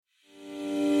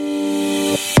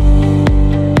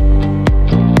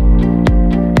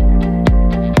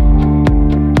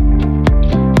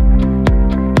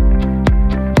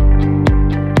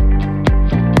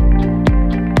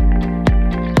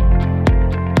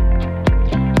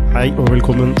Hei og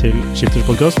velkommen til Skifters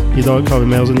podcast. I dag har vi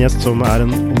med oss en gjest som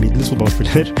en middels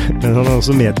fotballspiller, men han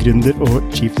også medgründer og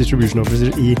Chief Distribution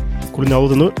Officer I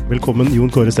Kolonial.no. Velkommen,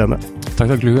 Jon Kåre Stene.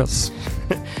 Takk, Lukas.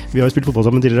 Vi har jo spilt fotball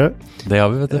sammen tidligere. Det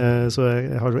har vi, vet du. Så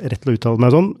jeg har rett til å uttale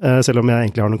meg sånn, selv om jeg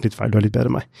egentlig har nok litt feil, du er litt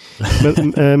bedre enn meg.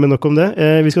 Men nok om det.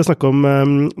 Vi skal snakke om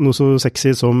noe så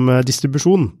sexy som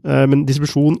distribusjon. Men ordet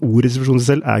distribusjon I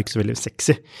selv ikke så veldig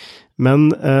sexy. Men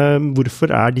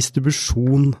hvorfor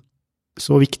distribusjon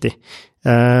så viktig?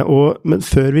 Men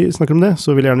før vi snakker om det,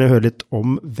 så vil jeg gjerne høre litt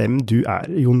om hvem du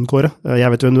Jon Kåre. Jeg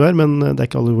vet hvem du men det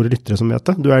ikke alle våre lyttere som vet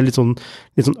det. Du litt sånn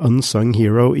unsung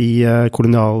hero I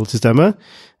kolonialsystemet.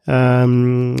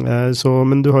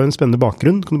 Men du har jo en spennende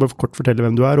bakgrunn. Kan du bare kort fortelle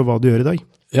hvem du og hva du gjør I dag?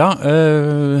 Ja,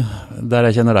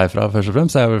 der jeg kjenner deg fra først og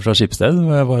fremst, jeg vel fra Schibsted.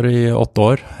 Jeg var I 8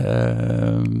 år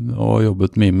og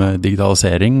jobbet mye med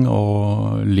digitalisering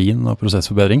og lean og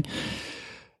prosessforbedring.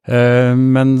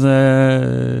 Men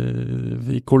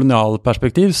I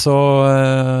kolonialperspektiv så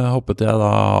hoppet jeg da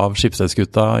av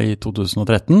Schibsted-skutta I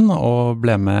 2013 og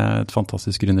ble med et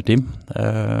fantastisk gründerteam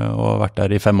og har vært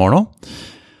der I 5 år nå.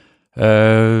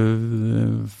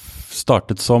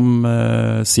 Startet som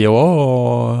COO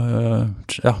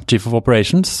og Chief of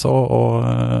Operations og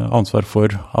ansvar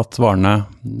for at varene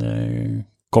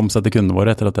kom seg til kundene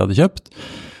våre etter at de hadde kjøpt.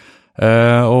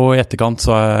 Og I etterkant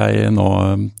så jeg nå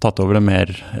tatt over en mer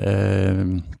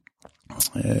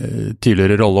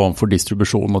tydeligere rolle overfor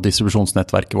distribusjon og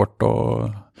distribusjonsnettverket vårt og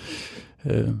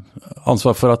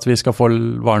ansvar for at vi skal få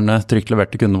varene trygt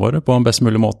levert til kundene våre på en best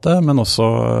mulig måte, men også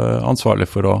ansvarlig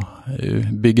for å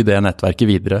bygge det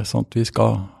nettverket videre, sånn at vi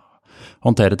skal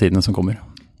håndtere tidene som kommer.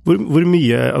 Hvor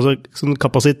mye sånn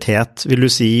kapasitet vil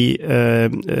du si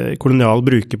kolonial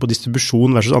bruker på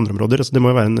distribusjon versus andre områder? Det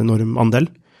må jo være en enorm andel.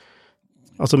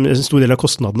 En stor del av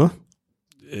kostnadene?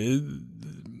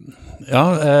 Ja.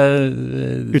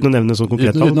 Uten å nevne sånn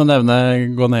konkret tall? Uten å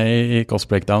gå ned I cost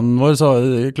breakdown vår, så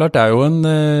klart det jo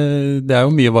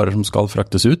mye varer som skal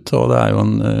fraktes ut, og det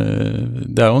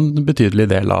jo en betydelig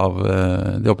del av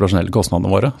de operasjonelle kostnadene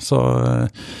våre. Så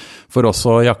for oss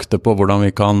å jakte på hvordan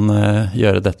vi kan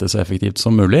gjøre dette så effektivt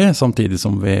som mulig, samtidig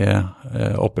som vi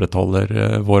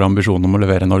opprettholder vår ambisjon om å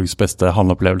levere Norges beste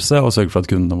handleopplevelse og sørge for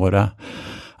at kundene våre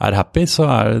happy, så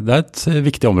det et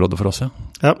viktig område for oss, ja.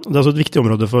 Ja, det også et viktig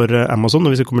område for Amazon,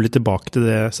 og vi skal komme litt tilbake til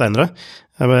det senere.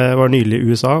 Jeg var nylig I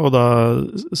USA, og da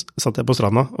satt jeg på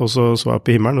stranda, og så jeg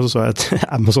opp I himmelen, og så jeg et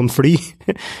Amazon-fly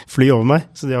over meg,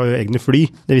 så de har jo egne fly,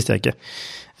 det visste jeg ikke.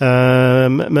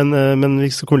 Men vi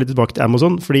skal komme litt tilbake til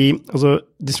Amazon, fordi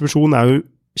distribusjon jo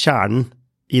kjernen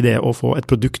I det å få et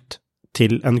produkt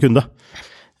til en kunde.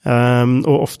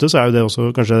 Og ofte så jo det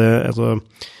også kanskje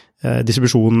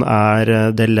distribusjon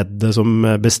det leddet som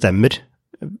bestemmer,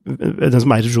 den som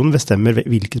distribusjonen bestemmer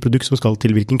hvilket produkt som skal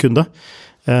til hvilken kunde,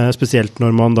 spesielt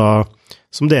når man da,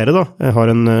 som dere da, har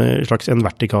en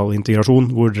vertikal integrasjon,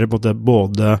 hvor dere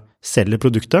både selger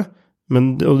produktet,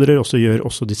 og dere også gjør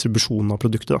distribusjon av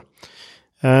produktet da.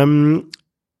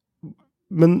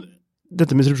 Men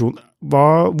dette med distribusjon,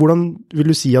 hvordan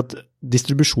vil du si at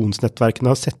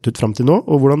distribusjonsnettverkene har sett ut frem til nå,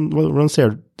 og hvordan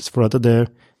ser du for deg at det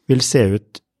vil se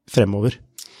ut fremover?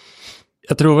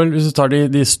 Jeg tror vel, hvis du tar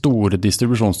de store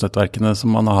distribusjonsnettverkene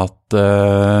som man har hatt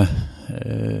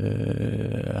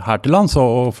her til lands,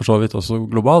 og for så vidt også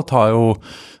globalt, har jo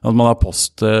at man har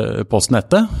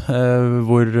postnettet,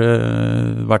 hvor det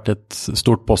vært et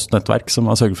stort postnettverk som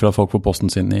har sørget for at folk får posten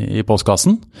sin I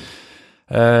postkassen.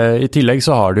 I tillegg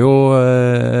så har det jo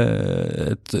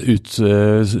et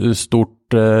stort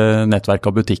nettverk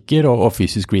av butikker og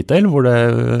fysisk retail, hvor det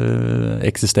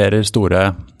eksisterer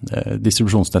store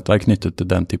distribusjonsnettverk knyttet til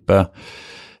den type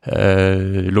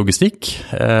logistikk,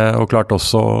 og klart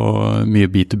også mye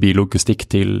B2B-logistikk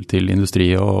til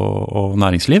industri og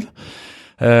næringsliv.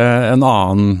 En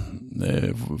annen,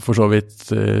 for så vidt,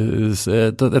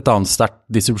 et annet sterkt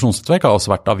distribusjonsnettverk har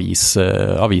også vært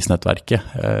avisnettverket,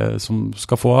 som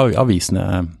skal få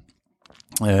avisene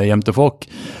hjem til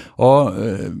folk. Og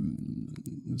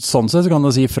sånn sett så kan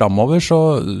du si fremover så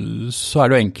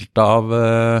det jo enkelt av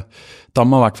da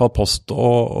man I hvert fall post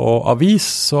og avis,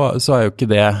 så jo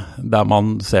ikke det der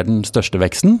man ser den største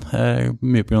veksten.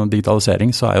 Mye på grunn av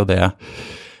digitalisering så jo det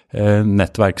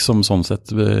nettverk som sånn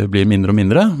sett blir mindre og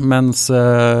mindre, mens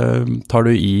tar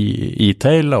du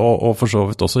e-tail og for så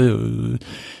vidt også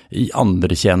I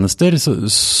andre tjenester,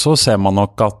 så ser man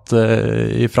nok at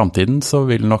I fremtiden så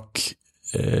vil nok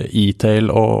e-tail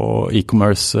og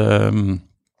e-commerce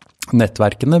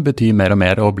nettverkene betyr mer og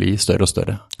mer og blir større og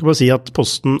større. Jeg kan bare si at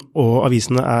posten og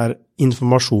avisene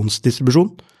informasjonsdistribusjon,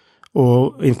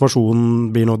 og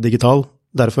informasjonen blir nå digital.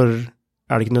 Derfor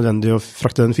det ikke nødvendig å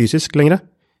frakte den fysisk lenger.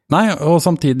 Nei, og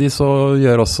samtidig så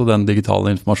gjør også den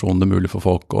digitale informasjonen det mulig for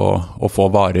folk å få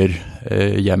varer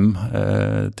hjem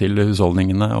til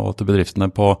husholdningene og til bedriftene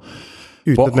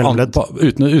uten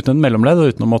et mellomledd og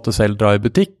uten å måtte selv dra i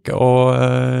butikk. Og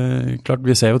klart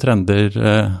vi ser jo trender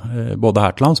både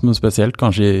her til lands, men spesielt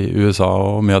kanskje i USA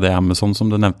og mye av det Amazon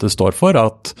som du nevnte står for,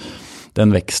 at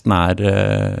den veksten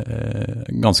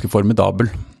ganske formidabel.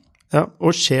 Ja,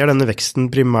 og skjer denne veksten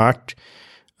primært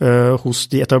hos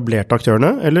de etablerte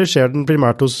aktørene, eller skjer den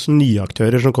primært hos nye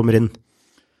aktører som kommer inn?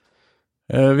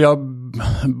 Vi har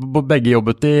begge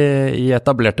jobbet i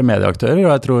etablerte medieaktører, og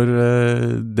jeg tror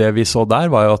det vi så der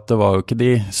var jo at det var jo ikke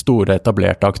de store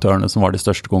etablerte aktørene som var de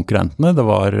største konkurrentene, det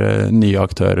var nye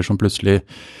aktører som plutselig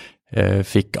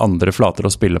fikk andre flater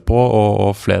å spille på,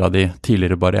 og flere av de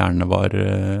tidligere barrierene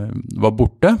var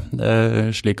borte,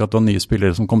 slik at det var nye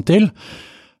spillere som kom til.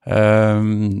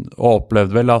 Og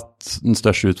opplevde vel at den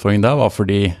største utfordringen der var for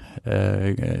de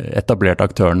etablerte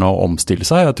aktørene å omstille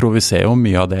seg. Jeg tror vi ser jo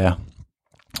mye av det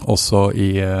også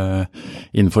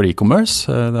innenfor e-commerce.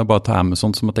 Det bare å ta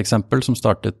Amazon som et eksempel, som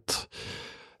startet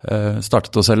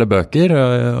å selge bøker,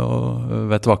 og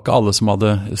vet det var ikke alle som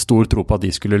hadde stor tro på at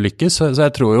de skulle lykkes, så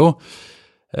jeg tror jo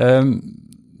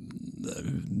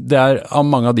det av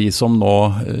mange av de som nå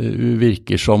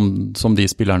virker som de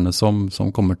spillerne som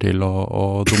kommer til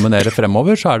å dominere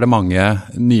fremover, så det mange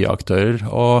nye aktører,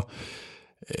 og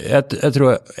jeg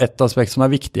tror et aspekt som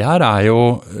viktig her jo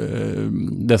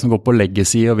det som går på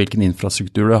legacy og hvilken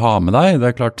infrastruktur du har med deg.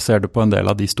 Det klart, ser du på en del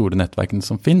av de store nettverkene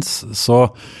som finnes,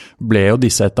 så ble jo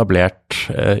disse etablert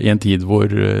i en tid hvor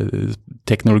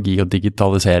teknologi og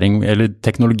digitalisering, eller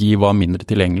teknologi var mindre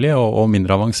tilgjengelig og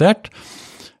mindre avansert,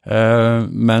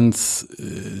 mens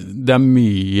det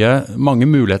mange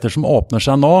muligheter som åpner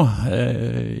seg nå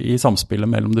i samspillet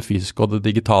mellom det fysiske og det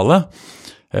digitale,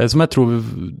 som jeg tror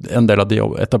en del av de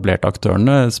etablerte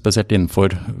aktørene, spesielt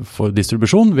innenfor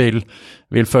distribusjon,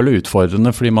 vil føle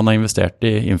utfordrende fordi man har investert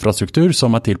i infrastruktur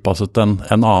som tilpasset en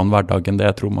annen hverdag enn det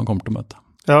jeg tror man kommer til å møte.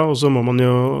 Ja, og så har man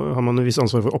jo viss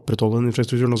ansvar for å opprettholde den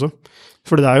infrastrukturen også.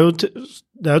 For det jo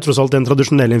tross alt den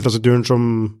tradisjonelle infrastrukturen som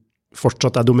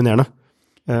fortsatt dominerende.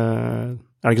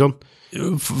 Det ikke sånn?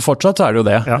 Fortsatt så det jo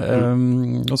det. Ja.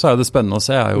 Og så det spennende å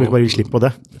se Vi bare gi slipp på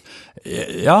det.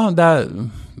 Ja,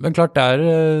 men klart det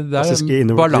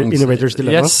en balanse.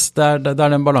 Yes, det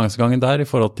den balansegangen der i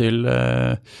forhold til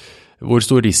hvor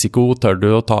stor risiko tør du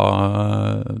å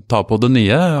ta på det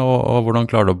nye, og hvordan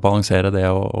klarer du å balansere det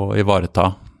og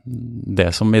ivareta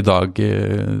det som i dag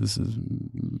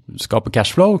skaper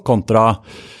cashflow kontra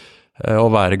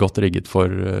å være godt rigget for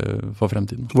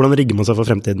fremtiden. Hvordan rigger man seg for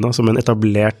fremtiden da, som en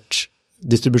etablert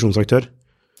distribusjonsaktør?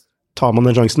 Tar man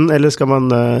den sjansen, eller skal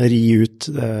man ri ut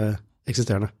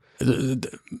eksisterende?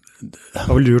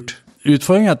 Hva vil du gjort?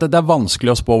 Utfordringen at det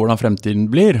vanskelig å spå hvordan fremtiden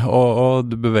blir, og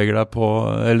du beveger deg på,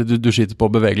 eller du skyter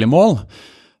på bevegelige mål.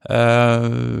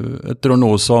 Jeg tror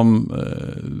noe som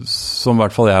i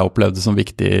hvert fall jeg opplevde som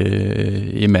viktig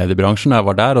i mediebransjen når jeg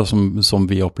var der, og som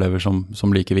vi opplever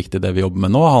som like viktig det vi jobber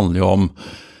med nå, handler jo om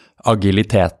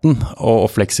agiliteten og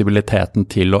fleksibiliteten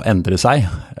til å endre seg.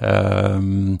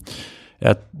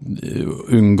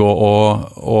 Unngå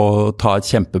å ta et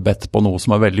kjempebett på noe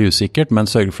som veldig usikkert, men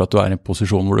sørge for at du i en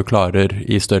posisjon hvor du klarer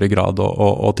i større grad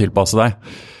å tilpasse deg.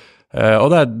 Og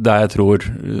det det jeg tror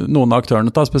noen av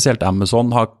aktørene, spesielt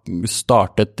Amazon, har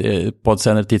startet på et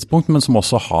senere tidspunkt, men som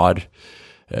også har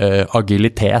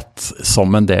agilitet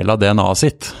som en del av DNA-et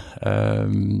sitt.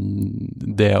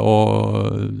 Det å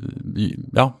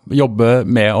jobbe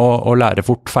med å lære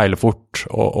fort, feile fort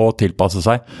og tilpasse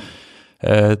seg,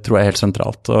 tror jeg helt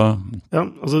sentralt. Ja,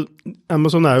 altså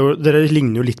Amazon dere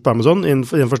ligner jo litt på Amazon i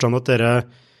den forstand at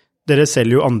dere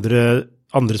selger jo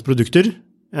andres produkter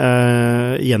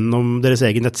gjennom deres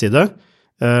egen nettside,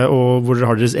 og hvor dere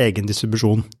har deres egen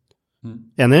distribusjon.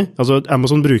 Enig? Altså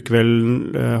Amazon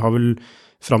har vel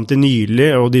frem til nylig,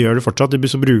 og de gjør det fortsatt,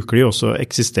 så bruker de også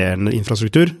eksisterende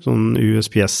infrastruktur, sånn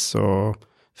USPS og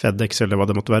FedEx, eller hva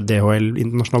det måtte være, DHL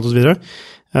internasjonalt og så videre.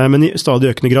 Men i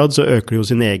stadig økende grad så øker de jo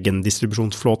sin egen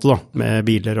distribusjonsflåte da, med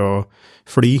biler og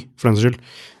fly, for den skyld.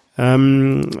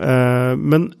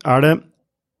 Men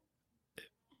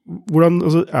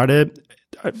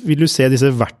vil du se disse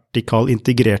vertikal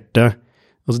integrerte,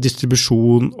 altså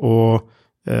distribusjon og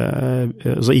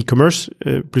altså e-commerce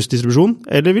pluss distribusjon,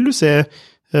 eller vil du se,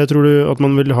 tror du at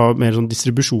man vil ha mer sånn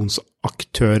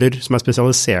distribusjonsaktører som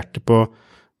spesialiserte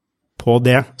på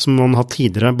det, som man har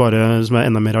tidligere, bare som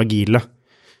enda mer agile?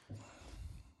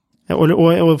 Og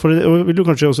vil du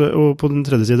kanskje også, og på den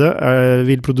tredje side,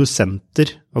 vil produsenter,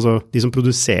 altså de som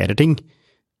produserer ting,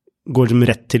 går som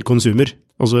rett til konsumer,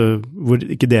 altså hvor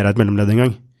ikke dere et mellomledd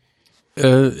engang?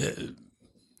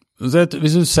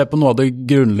 Hvis du ser på noe av det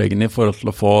grunnleggende i forhold til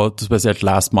å få spesielt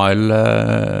last mile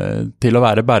til å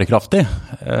være bærekraftig,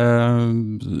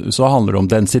 så handler det om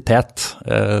densitet.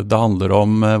 Det handler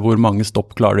om hvor mange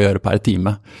stopp klarer du å gjøre per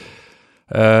time.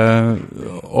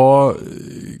 Og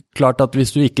klart at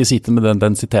hvis du ikke sitter med den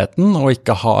densiteten og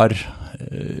ikke har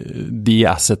de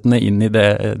assetene inn i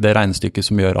det regnestykket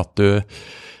som gjør at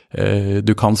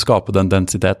du kan skape den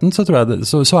densiteten, så tror jeg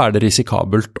så er det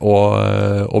risikabelt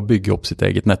å bygge opp sitt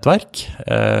eget nettverk.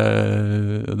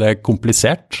 Det er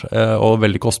komplisert og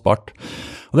veldig kostbart.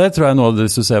 Og det tror jeg nå,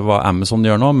 hvis du ser hva Amazon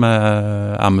gjør nå med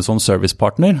Amazon Service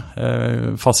Partner,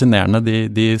 fascinerende.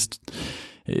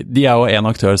 De er jo en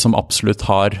aktør som absolutt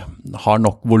har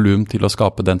nok volum til å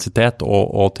skape densitet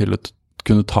og til å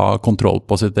kunne ta kontroll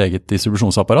på sitt eget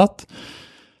distribusjonsapparat.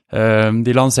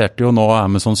 De lanserte jo nå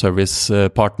Amazon Service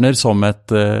Partner som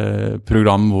et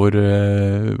program hvor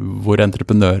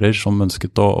entreprenører som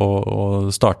ønsket å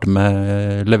starte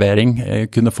med levering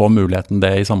kunne få muligheten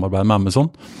det i samarbeid med Amazon.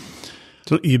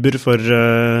 Så Uber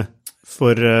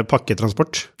for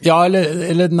pakketransport? Ja,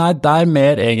 eller nei, det er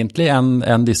mer egentlig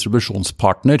en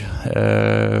distribusjonspartner.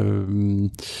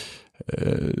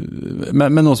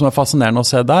 Men noe som er fascinerende å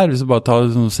se der, hvis du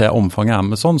bare ser omfanget av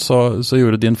Amazon, så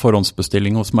gjorde de en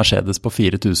forhåndsbestilling hos Mercedes på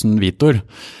 4000 Vitor.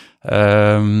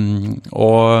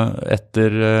 Og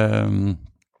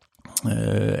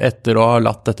etter å ha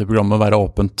latt dette programmet være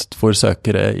åpent for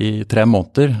søkere i 3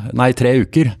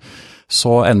 uker,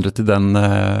 så endret de den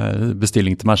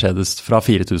bestillingen til Mercedes fra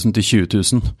 4000 til 20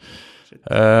 000.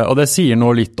 Og det sier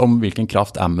noe litt om hvilken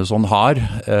kraft Amazon har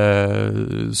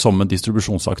som en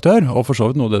distribusjonsaktør, og for så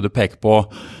vidt noe det du peker på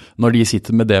når de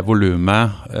sitter med det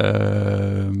volumet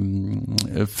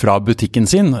fra butikken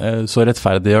sin, så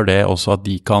rettferdiggjør det også at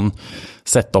de kan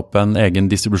sette opp en egen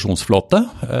distribusjonsflåte,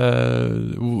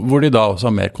 hvor de da også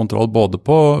har mer kontroll både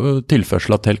på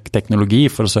tilførsel av teknologi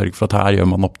for å sørge for at her gjør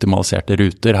man optimaliserte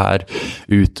ruter, her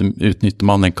utnytter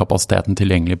man den kapasiteten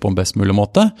tilgjengelig på en best mulig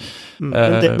måte.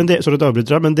 Men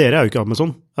dere er jo ikke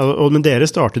Amazon, men dere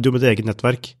startet jo med et eget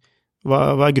nettverk.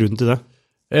 Hva er grunnen til det?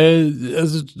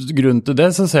 Grunnen til det,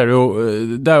 så ser du jo,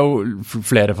 det er jo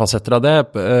flere fasetter av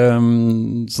det,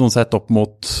 sånn sett opp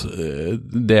mot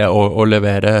det å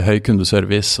levere høy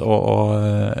kundeservice og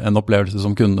en opplevelse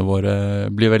som kundene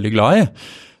våre blir veldig glad i.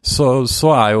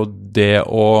 Så er jo det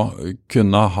å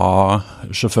kunne ha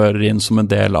sjåfører inn som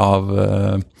en del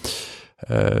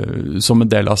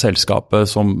av selskapet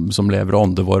som lever og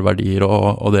ånder våre verdier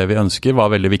og det vi ønsker,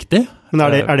 var veldig viktig. Men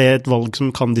er det et valg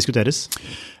som kan diskuteres?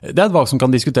 Det er et valg som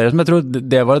kan diskuteres, men jeg tror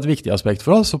det var et viktig aspekt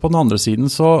for oss. Og på den andre siden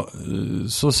så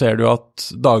ser du at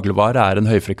dagligvare er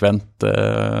en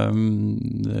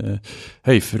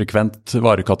høyfrekvent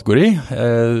varekategori,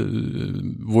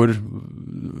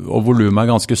 og volumet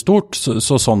er ganske stort.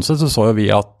 Så sånn sett så jo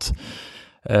vi at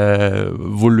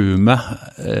volumet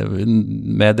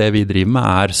med det vi driver med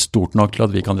er stort nok til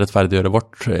at vi kan rettferdiggjøre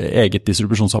vårt eget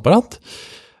distribusjonsapparat.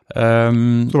 Så var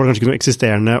det kanskje ikke noe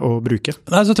eksisterende å bruke?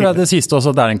 Nei, så tror jeg det siste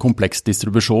også, det er en kompleks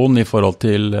distribusjon i forhold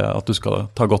til at du skal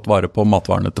ta godt vare på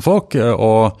matvarene til folk,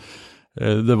 og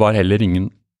det var heller ingen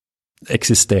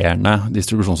eksisterende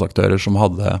distribusjonsaktører som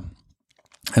hadde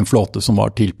en flåte som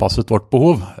var tilpasset vårt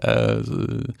behov.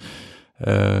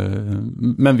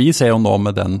 Men vi ser jo nå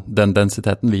med den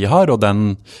densiteten vi har, og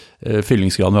den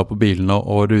fyllingsgraden vi har på bilene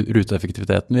og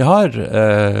ruteeffektiviteten vi har,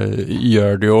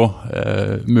 gjør det jo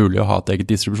mulig å ha et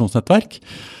eget distribusjonsnettverk.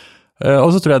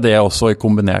 Og så tror jeg det også er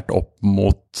kombinert opp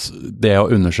mot det å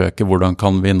undersøke hvordan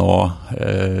kan vi nå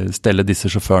stelle disse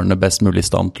sjåførene best mulig i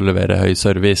stand til å levere høy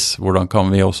service, hvordan kan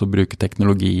vi også bruke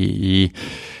teknologi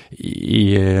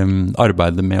i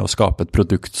arbeidet med å skape et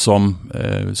produkt som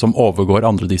overgår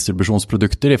andre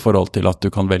distribusjonsprodukter i forhold til at du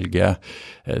kan velge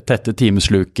tette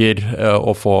timesluker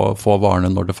og få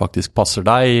varene når det faktisk passer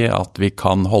deg, at vi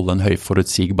kan holde en høy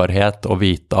forutsigbarhet og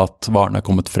vite at varene er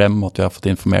kommet frem, at vi har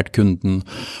fått informert kunden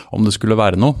om det skulle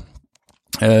være noe.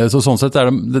 Så sånn sett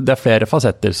det er flere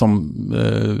fasetter som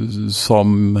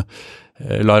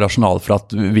la rasjonale for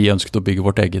at vi ønsket å bygge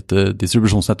vårt eget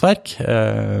distribusjonsnettverk.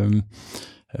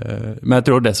 Men jeg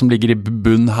tror det som ligger i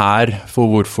bunn her for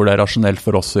hvorfor det er rasjonelt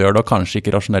for oss å gjøre det, og kanskje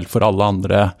ikke rasjonelt for alle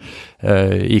andre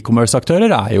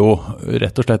e-commerce-aktører, er jo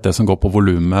rett og slett det som går på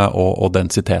volumet og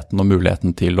densiteten og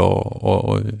muligheten til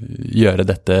å gjøre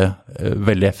dette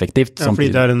veldig effektivt. Ja,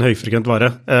 fordi det er en høyfrekvent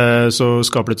vare, så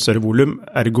skaper det et større volum,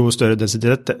 ergo større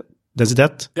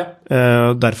densitet. Ja.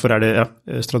 Derfor er det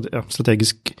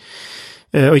strategisk.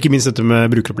 Og ikke minst dette med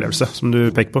brukeropplevelse, som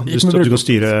du peker på. Du kan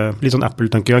styre litt sånn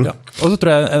Apple-tankegang. Ja. Og så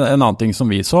tror jeg en annen ting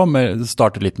som vi så,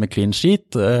 startet litt med clean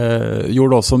sheet,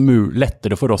 gjorde det også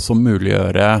lettere for oss å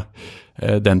muliggjøre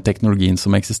den teknologien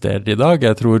som eksisterer i dag.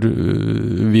 Jeg tror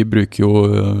vi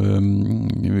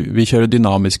kjører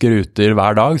dynamiske ruter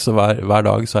hver dag, så hver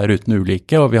dag så rutene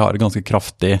ulike, og vi har en ganske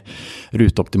kraftig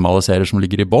ruteoptimaliserer som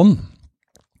ligger i bånn,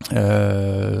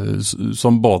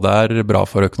 som både bra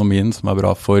for økonomien, som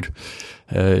bra for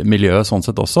miljøet sånn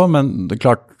sett også, men det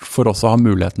klart for oss å ha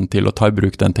muligheten til å ta i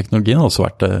bruk den teknologien har også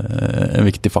vært en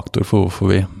viktig faktor for hvorfor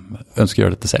vi ønsker å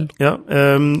gjøre dette selv. Ja,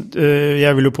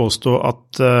 jeg vil jo påstå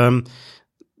at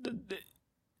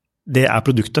det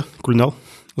produktet, Kolonial.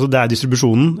 Altså det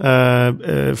distribusjonen,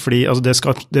 fordi altså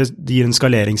det gir en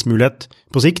skaleringsmulighet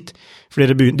på sikt, for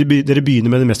dere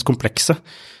begynner med det mest komplekse,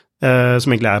 som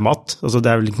egentlig mat. Altså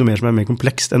det vel ikke noe mer som mer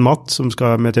komplekst enn mat, som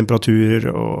skal med temperaturer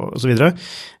og så videre.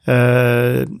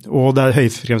 Og det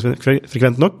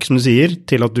høyfrekvent nok, som du sier,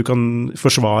 til at du kan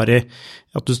forsvare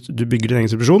at du bygger din egen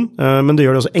distribusjon, men det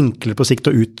gjør det også enklere på sikt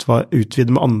å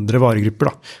utvide med andre varegrupper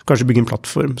da. Kanskje bygge en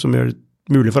plattform som gjør det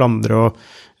mulig for andre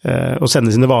å sende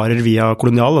sine varer via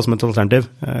Kolonial da, som et alternativ,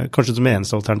 kanskje som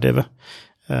eneste alternativet.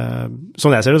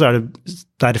 Sånn jeg ser det,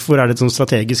 derfor det et sånn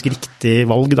strategisk riktig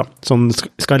valg da, sånn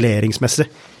skaleringsmessig.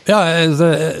 Ja,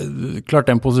 klart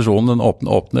den posisjonen den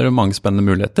åpner mange spennende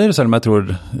muligheter, selv om jeg tror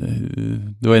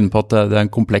du var inne på at det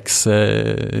en kompleks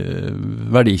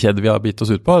verdikjede vi har bitt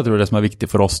oss ut på. Jeg tror det som viktig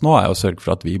for oss nå å sørge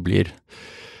for at vi blir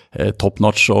top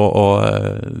notch og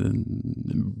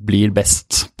blir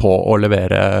best på å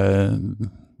levere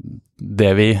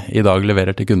det vi i dag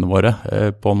leverer til kundene våre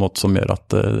på en måte som gjør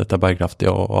at dette bærekraftig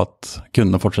og at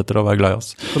kundene fortsetter å være glad i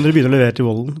oss. Kan dere begynne å levere til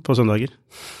Volden på søndager?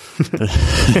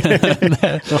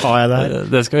 Så har jeg det her.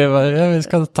 Det skal vi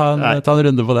skal ta en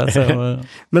runde på det. Så.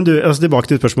 Men du, altså tilbake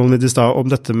til spørsmålet mitt i sted om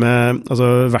dette med altså,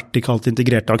 vertikalt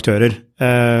integrerte aktører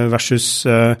versus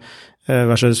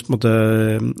måte,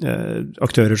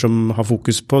 aktører som har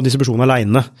fokus på distribusjon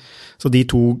alene. Så de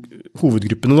to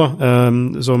hovedgruppene da,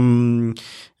 som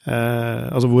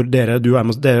altså hvor dere og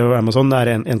Amazon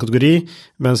en kategori,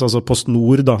 mens altså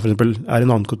PostNord da, for eksempel, en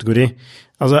annen kategori.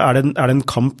 Altså det en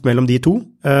kamp mellom de to,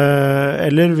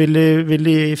 eller vil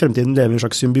de i fremtiden leve en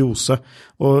slags symbiose,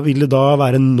 og vil det da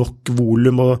være nok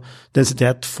volum og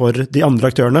densitet for de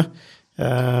andre aktørene?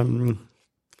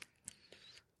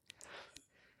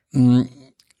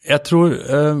 Jeg tror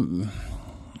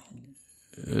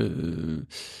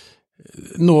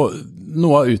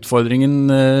noe av utfordringen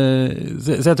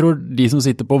så jeg tror de som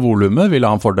sitter på volumet vil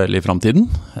ha en fordel i fremtiden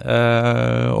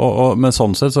men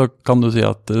sånn sett så kan du si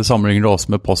at sammenligner du oss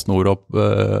med PostNord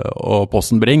og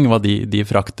Posten Bring hva de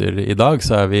frakter i dag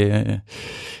så vi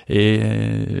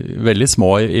veldig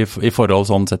små i forhold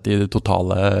sånn sett i det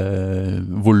totale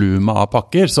volumet av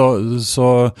pakker så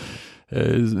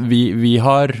vi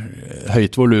har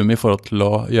høyt volum i forhold til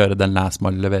å gjøre den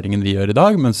last-mile-leveringen vi gjør i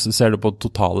dag, men ser du på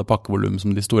totale pakkevolum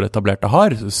som de store etablerte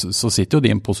har, så sitter jo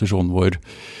de i en posisjon hvor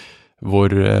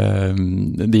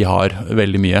de har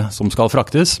veldig mye som skal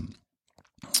fraktes.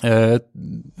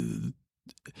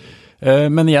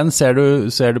 Men igjen, ser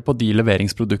du på de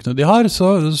leveringsproduktene de har,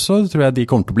 så tror jeg de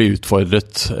kommer til å bli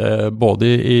utfordret, både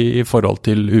i forhold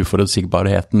til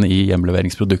uforutsigbarheten i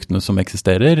hjemleveringsproduktene som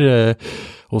eksisterer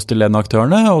hos de ledende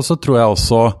aktørene, og så tror jeg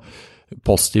også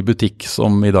post i butikk,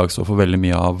 som i dag står for veldig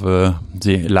mye av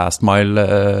last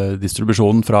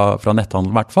mile-distribusjonen fra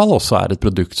netthandel i hvert fall, også et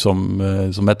produkt som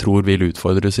jeg tror vil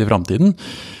utfordres i fremtiden.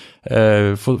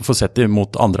 For sett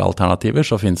imot andre alternativer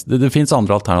så finnes det finnes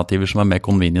andre alternativer som mer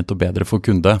convenient og bedre for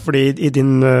kunde. Fordi i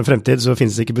din fremtid så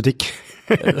finnes det ikke butikk.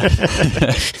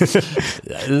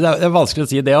 Det vanskelig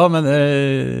å si det også,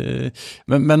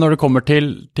 men når det kommer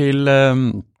til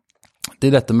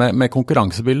dette med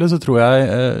konkurransebildet, så tror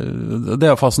jeg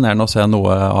det fascinerende å se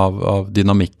noe av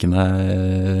dynamikkene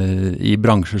i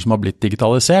bransjer som har blitt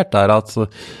digitalisert, at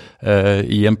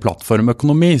i en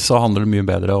plattformøkonomi så handler det mye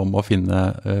bedre om å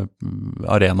finne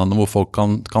arenaene hvor folk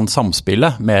kan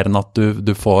samspille, mer enn at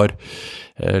du får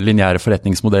lineære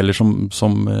forretningsmodeller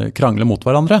som krangler mot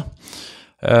hverandre.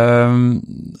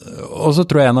 Og så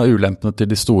tror jeg en av ulempene til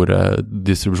de store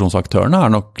distribusjonsaktørene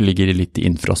nok ligger litt i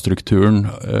infrastrukturen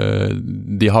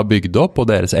de har bygd opp, og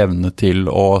deres evne til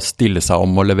å stille seg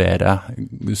om og levere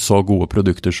så gode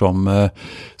produkter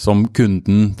som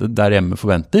kunden der hjemme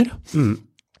forventer.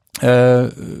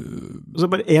 Så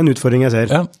bare en utfordring jeg ser,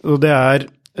 og det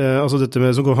altså dette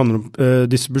med, som handler om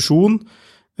distribusjon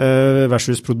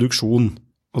versus produksjon.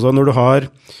 Altså når du har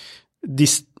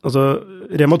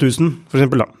Rema 1000 for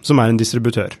eksempel da, som en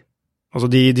distributør. Altså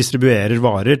de distribuerer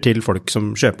varer til folk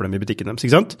som kjøper dem i butikken deres,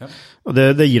 ikke sant? Ja. Og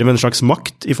det gir dem en slags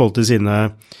makt i forhold til sine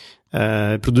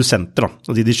produsenter, da,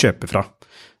 de kjøper fra.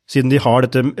 Siden de har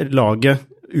dette laget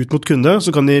ut mot kunde, så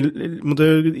kan de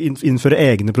innføre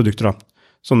egne produkter da.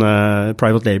 sånne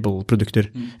private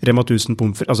label-produkter. Rema 1000,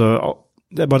 pommes frites, altså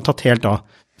det bare tatt helt av,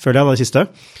 føler jeg, det siste.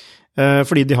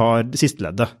 Fordi de har det siste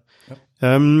leddet.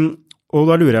 Og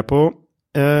da lurer jeg på,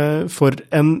 for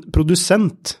en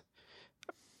produsent,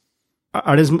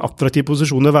 det en attraktiv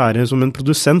posisjon å være som en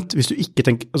produsent, hvis du ikke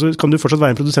tenker, altså kan du fortsatt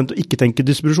være en produsent og ikke tenke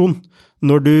distribusjon,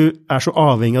 når du så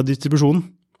avhengig av distribusjon,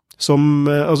 som,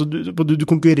 altså du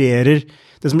konkurrerer,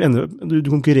 du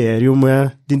konkurrerer jo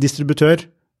med din distributør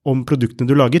om produktene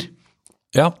du lager.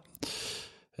 Ja,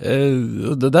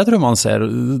 der tror jeg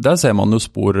der ser man jo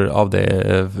spor av det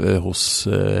hos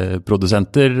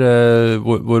produsenter,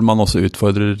 hvor man også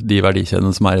utfordrer de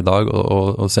verdikjedene som i dag,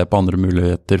 og ser på andre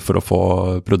muligheter for å få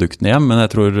produktene hjem. Men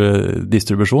jeg tror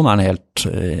distribusjon en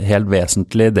helt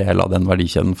vesentlig del av den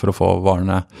verdikjeden for å få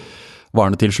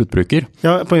varene til sluttbruker.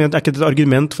 Ja, poenget ikke et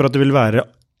argument for at det vil være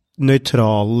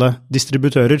nøytrale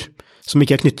distributører, som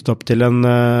ikke knyttet opp til en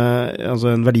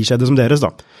verdikjede som deres da,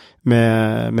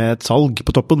 med et salg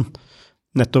på toppen,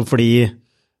 nettopp fordi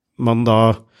man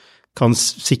da kan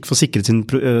få sikret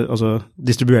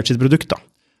distribuert sitt produkt da.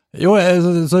 Jo,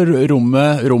 så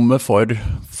rommet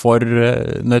for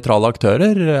nøytrale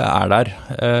aktører der,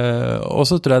 og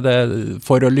så tror jeg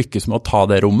for å lykkes med å ta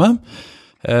det rommet,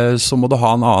 så må du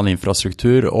ha en annen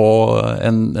infrastruktur og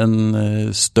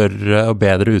en større og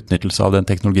bedre utnyttelse av den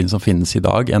teknologien som finnes i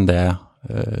dag enn det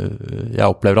jeg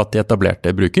opplever at de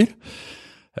etablerte bruker.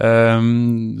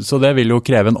 Så det vil jo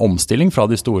kreve en omstilling fra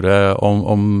de store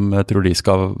om jeg tror de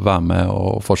skal være med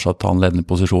og fortsatt ta en ledende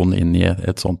posisjon inn i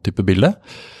et sånt type bilde.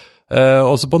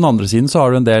 Også på den andre siden så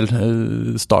har du en del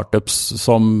startups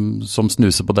som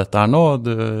snuser på dette her nå.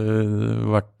 Det har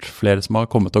vært flere som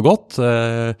har kommet og gått,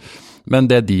 men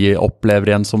det de opplever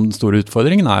igjen som den store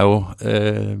utfordringen jo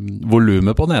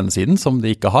volumet på den ene siden som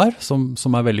de ikke har, som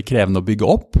veldig krevende å bygge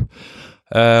opp.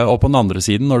 Og på den andre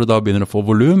siden, når du da begynner å få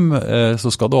volum, så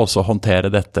skal du også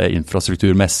håndtere dette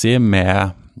infrastrukturmessig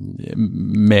med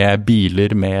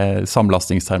biler, med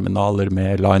samlastingsterminaler,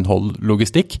 med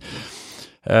line-hold-logistikk.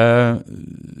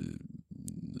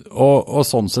 Og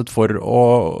sånn sett for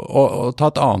å ta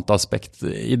et annet aspekt,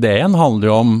 ideen handler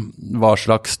jo om hva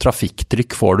slags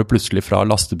trafikktrykk får du plutselig fra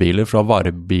lastebiler, fra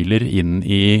varebiler inn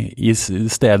i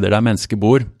steder der mennesker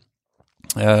bor.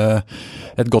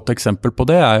 Et godt eksempel på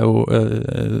det jo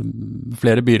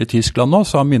flere byer i Tyskland nå,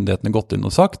 så har myndighetene gått inn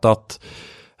og sagt at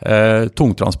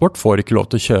tungtransport får ikke lov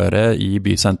til å kjøre i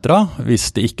bysentra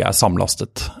hvis det ikke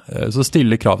samlastet. Så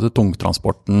stiller krav til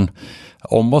tungtransporten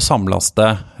om å samlaste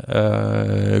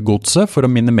godset for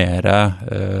å minimere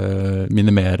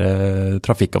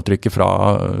trafikkavtrykket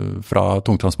fra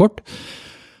tungtransport.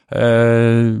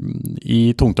 I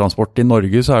tungtransport i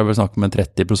Norge så det vel snakk om en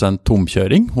 30%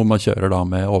 tomkjøring, hvor man kjører da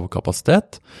med overkapasitet.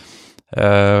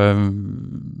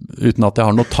 Uten at jeg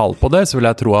har noe tall på det, så vil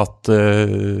jeg tro at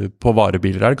på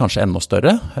varebiler det kanskje enda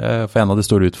større. For en av de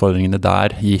store utfordringene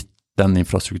der, gitt den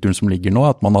infrastrukturen som ligger nå,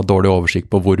 at man har dårlig oversikt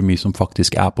på hvor mye som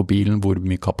faktisk på bilen, hvor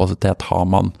mye kapasitet har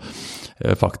man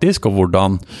faktisk, og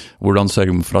hvordan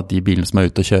sørger man for at de bilene som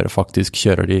ute og kjører, faktisk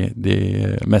kjører de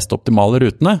mest optimale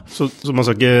rutene. Så man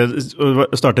skal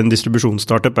ikke starte en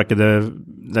distribusjonsstartup, det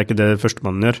ikke det første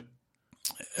man gjør?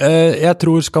 Jeg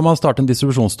tror skal man starte en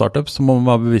distribusjonsstartup, så må man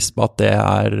være bevisst på at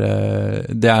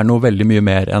det noe veldig mye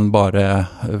mer enn bare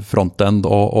frontend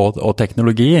og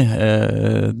teknologi.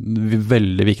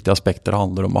 Veldig viktige aspekter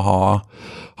handler om å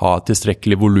ha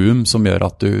tilstrekkelig volum som gjør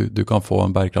at du kan få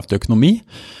en bærekraftig økonomi.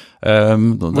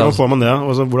 Hvordan får man det?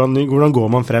 Altså, hvordan går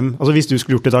man frem? Altså, hvis du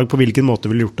skulle gjort det i dag, på hvilken måte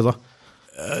ville du gjort det da?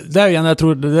 Jeg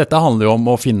tror dette handler jo om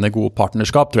å finne gode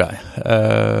partnerskap, tror jeg.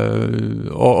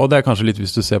 Og det kanskje litt,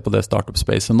 hvis du ser på det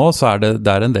startup-spacet nå, så det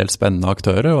en del spennende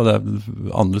aktører, og det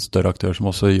andre større aktører som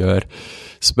også gjør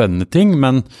spennende ting,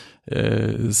 men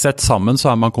sett sammen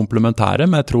så man komplementære,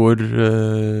 men jeg tror...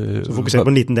 Så fokuser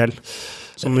på en liten del,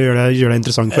 som gjør det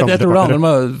interessant for andre partnere. Jeg tror det handler om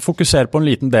å fokusere på en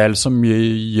liten del som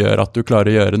gjør at du klarer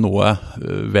å gjøre noe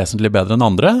vesentlig bedre enn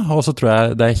andre, og så tror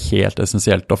jeg det helt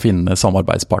essensielt å finne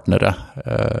samarbeidspartnere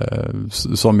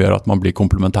som gjør at man blir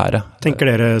komplementære. Tenker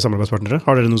dere samarbeidspartnere?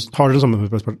 Har dere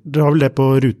samarbeidspartnere? Dere har vel det på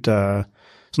rute...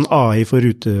 Sånn AI for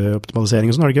ruteoptimalisering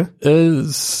og sånn, har det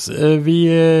ikke? Vi,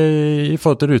 i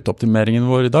forhold til ruteoptimeringen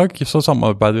vår i dag, så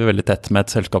samarbeider vi veldig tett med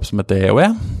et selskap som heter EOE,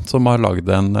 som har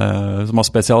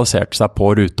spesialisert seg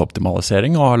på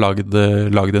ruteoptimalisering, og har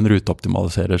laget en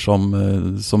ruteoptimaliserer som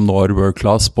når world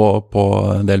class på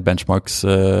en del benchmarks.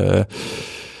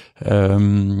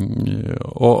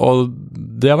 Og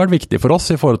det har vært viktig for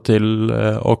oss i forhold til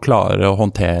å klare å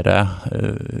håndtere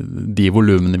de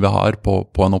volumene vi har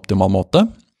på en optimal måte.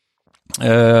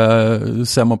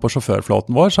 Ser man på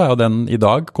sjåførflåten vår, så jo den i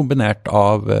dag kombinert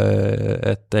av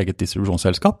et eget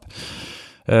distribusjonsselskap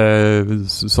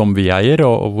som vi eier,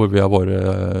 og hvor vi har våre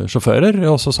sjåfører,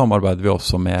 og så samarbeider vi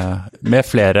også med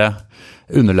flere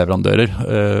underleverandører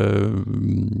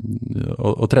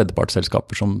og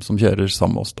tredjepartsselskaper som kjører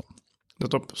sammen med oss. Da.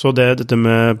 Så dette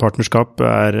med partnerskap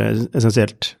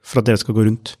essensielt for at dere skal gå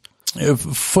rundt?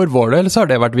 For vår del så har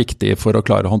det vært viktig for å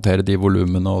klare å håndtere de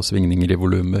volumene og svingninger i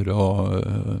volumer, og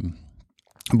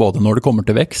både når det kommer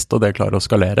til vekst og det klarer å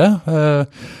skalere,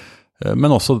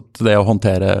 men også det å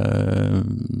håndtere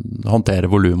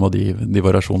volum og de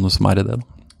variasjonene som i det.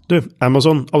 Du,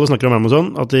 Amazon, alle snakker om Amazon,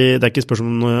 at det ikke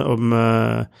spørsmål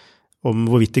om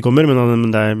hvorvidt de kommer, men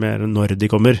det mer når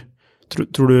de kommer.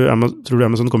 Tror du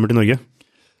Amazon kommer til Norge?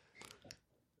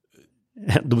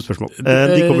 Dumt spørsmål.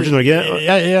 De kommer til Norge.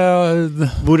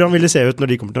 Hvordan vil det se ut når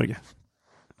de kommer til Norge?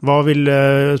 Hva vil,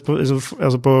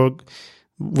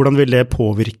 hvordan vil det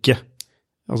påvirke?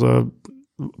 Altså,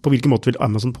 på hvilken måte vil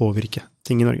Amazon påvirke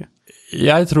ting i Norge?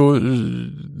 Jeg tror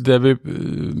det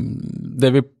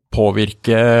vil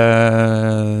påvirke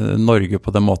Norge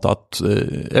på den måten at,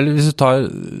 eller hvis du tar,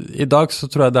 i dag så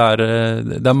tror jeg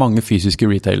det mange fysiske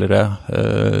retailere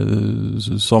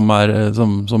som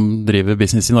driver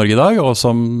business i Norge i dag, og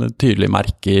som tydelig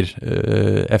merker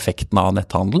effekten av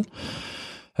netthandel.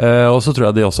 Og så tror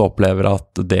jeg de også opplever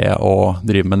at det å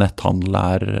drive med netthandel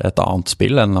et annet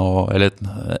spill, eller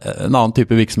en annen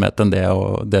type virksomhet enn det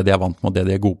de vant med og det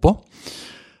de gode på.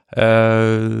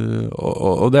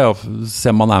 Og det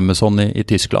ser man Amazon i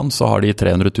Tyskland, så har de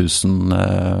 300 000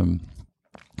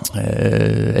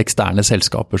 eksterne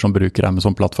selskaper som bruker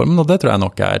Amazon-plattformen, og det tror jeg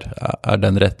nok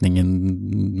den retningen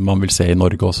man vil se i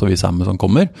Norge også hvis Amazon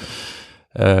kommer.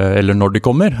 Eller når de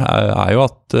kommer, jo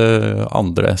at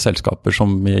andre selskaper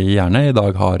som gjerne i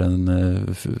dag har en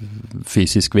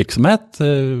fysisk virksomhet,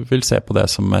 vil se på det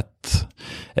som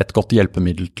et godt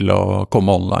hjelpemiddel til å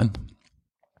komme online.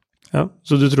 Ja,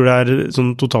 så du tror det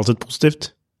sånn totalt sett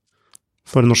positivt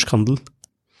for norsk handel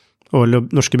og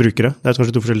norske brukere? Det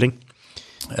kanskje to forskjellige ting.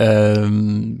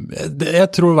 Jeg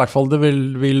tror i hvert fall det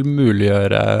vil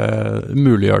muliggjøre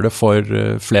det for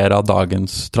flere av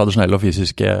dagens tradisjonelle og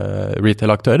fysiske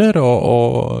retail-aktører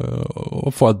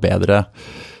og få et bedre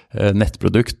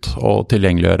nettprodukt og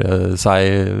tilgjengeliggjøre seg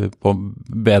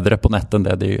bedre på nett enn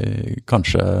det de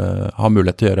kanskje har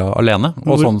mulighet til å gjøre alene.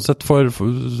 Og sånn sett for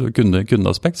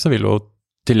kundeaspekt så vil jo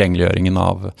tilgjengeliggjøringen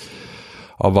av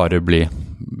varer bli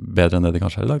bedre enn det de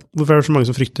kanskje i dag. Hvorfor det så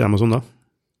mange som frykter Amazon da?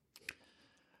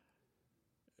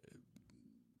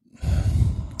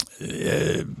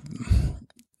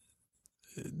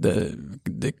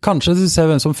 Kanskje hvis du ser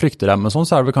hvem som frykter Amazon,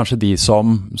 så det vel kanskje de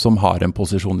som har en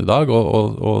posisjon i dag,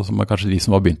 og som kanskje de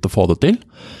som har begynt å få det til.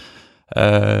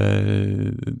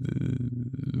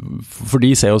 For de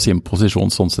ser jo sin posisjon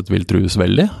sånn sett vil trues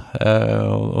veldig,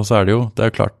 og så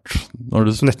det klart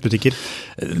så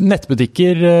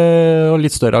nettbutikker og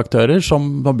litt større aktører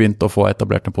som har begynt å få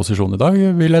etablert en posisjon i dag,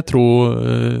 vil jeg tro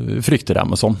frykter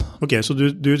Amazon. Ok, så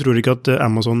du tror ikke at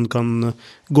Amazon kan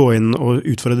gå inn og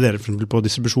utfordre dere for eksempel på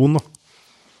distribusjon da?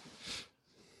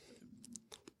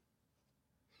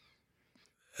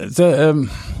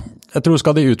 Jeg tror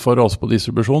skal de utfordre oss på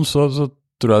distribusjon, så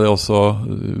tror jeg de også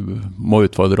må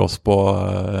utfordre oss på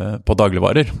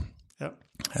dagligvarer. Ja.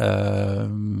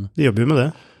 De jobber jo med det.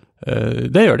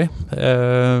 Det gjør de.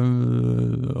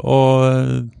 Og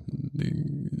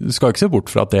du skal ikke se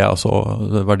bort fra at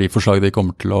det verdiforslag de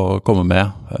kommer til å komme med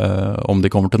om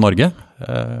de kommer til Norge.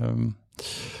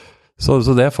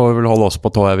 Så det får vi vel holde oss på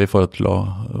tå i forhold til å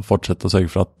fortsette å sørge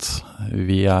for at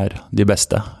vi de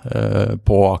beste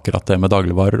på akkurat det med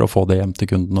dagligvarer og få det hjem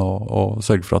til kunden og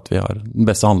sørge for at vi har den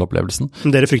beste handleopplevelsen.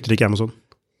 Men dere frykter ikke Amazon?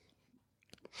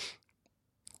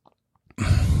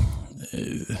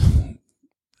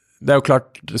 Det jo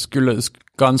klart,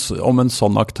 om en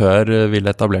sånn aktør vil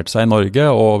etablert seg i Norge,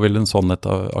 og vil en sånn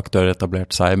aktør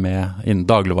etablert seg innen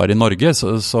dagligvarer i Norge,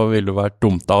 så vil det vært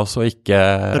dumt av oss å ikke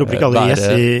det roper ikke alle yes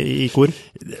i kor?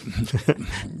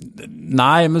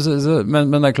 Nei,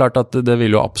 men det klart at det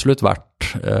ville jo absolutt vært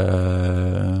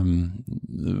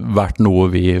noe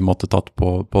vi måtte tatt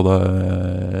på det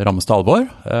rammeste alvor.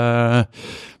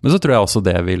 Men så tror jeg også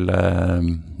det vil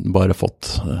bare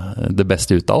fått det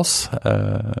beste ut av oss,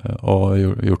 og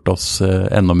gjort oss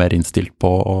enda mer innstilt på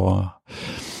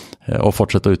å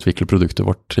fortsette å utvikle produktet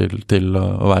vårt til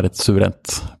å være et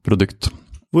suverent produkt.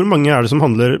 Hvor mange det som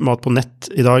handler mat på nett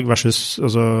i dag versus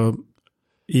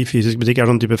i fysisk butikk? Det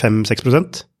sånn type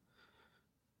 5-6%?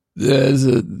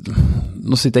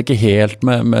 nå sitter jeg ikke helt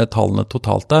med tallene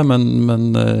totalt der,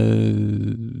 men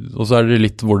og så det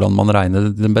litt hvordan man regner.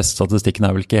 Den beste statistikken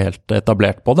vel ikke helt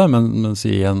etablert på det, men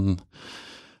si jeg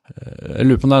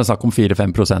lurer på om det snakk om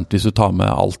 4-5% hvis du tar med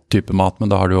alt type mat, men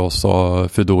da har du jo også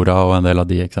Foodora og en del av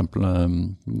de eksemplene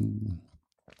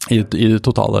i det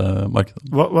totale markedet.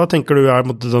 Hva tenker du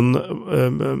måtte sånn,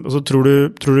 altså tror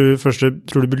du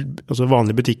altså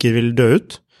vanlige butikker vil dø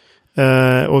ut?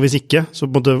 Og hvis ikke, så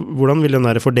på en måte, hvordan vil den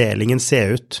der fordelingen se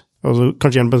ut? Altså,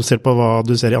 kanskje gjerne basert på hva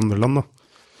du ser i andre land da?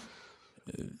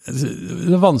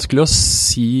 Det vanskelig å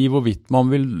si hvorvidt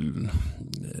man vil...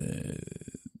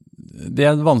 Det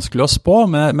vanskelig å spå,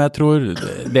 men jeg tror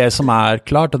det som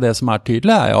klart og det som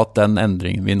tydelig jo at den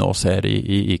endringen vi nå ser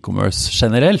i e-commerce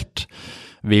generelt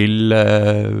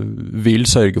vil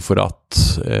sørge for at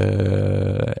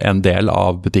en del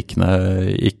av butikkene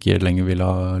ikke lenger vil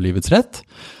ha livets rett.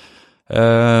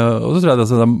 Og så tror jeg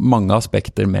det mange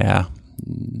aspekter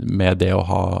med det å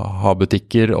ha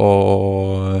butikker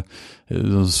og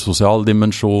sosial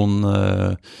dimensjon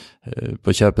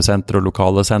på kjøpesenter og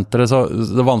lokale sentre, så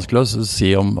det vanskelig å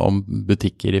si om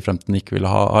butikker i fremtiden ikke vil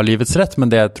ha livets rett, men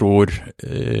det jeg tror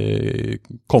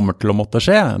kommer til å måtte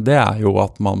skje, det jo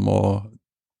at man må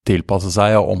tilpasse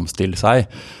seg og omstille seg,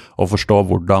 og forstå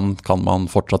hvordan kan man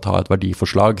fortsatt ha et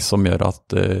verdiforslag som gjør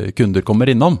at kunder kommer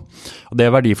innom. Og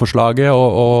det verdiforslaget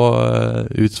og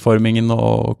utformingen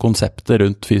og konseptet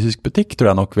rundt fysisk butikk tror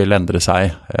jeg nok vil endre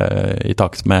seg i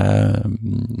takt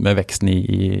med veksten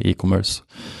i e-commerce.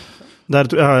 Jeg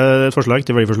har et forslag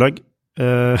til verdiforslag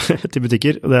til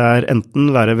butikker. Det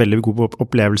enten være veldig god på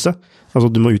opplevelse, altså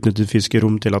du må utnytte fysiske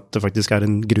rom til at det faktisk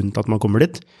en grunn til at man kommer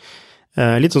dit.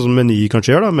 Litt sånn som Meny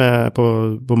kanskje gjør da,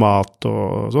 på mat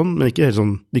og sånn, men ikke helt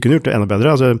sånn, de kunne gjort det enda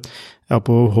bedre. Altså, jeg har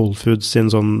på Whole Foods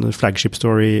sin sånn flagship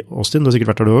store i Austin, det har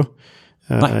sikkert vært der du også.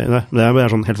 Nei, det bare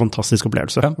en sånn helt fantastisk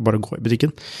opplevelse, å bare gå i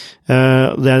butikken.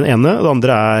 Det den ene, og det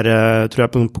andre tror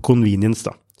jeg på convenience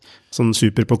da. Sånn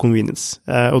super på convenience.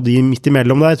 Og de midt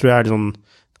imellom der tror jeg litt sånn,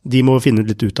 de må finne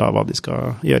litt ut av hva de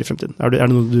skal gjøre i fremtiden. Det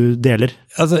noe du deler?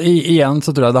 Altså, igjen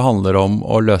så tror jeg det handler om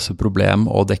å løse problem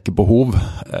og dekke behov.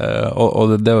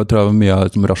 Og det tror jeg var mye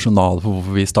av rasjonalet for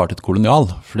hvorfor vi startet Kolonial.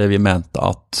 Fordi vi mente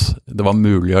at det var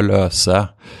mulig å løse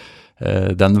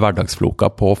den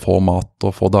hverdagsfloka på å få mat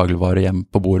og få dagligvarer hjem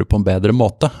på bordet på en bedre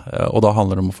måte. Og da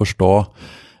handler det om å forstå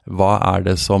hva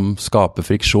det som skaper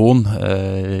friksjon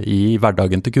i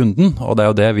hverdagen til kunden, og det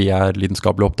jo det vi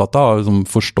lidenskapelig opptatt av, liksom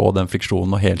forstå den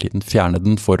friksjonen og hele tiden fjerne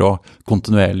den for å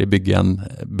kontinuerlig bygge en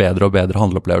bedre og bedre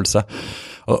handleopplevelse.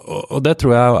 Og det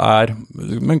tror jeg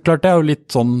men klart det jo litt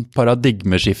sånn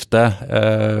paradigmeskifte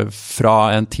fra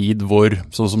en tid hvor,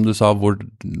 sånn som du sa, hvor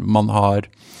man har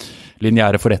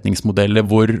lineære forretningsmodeller,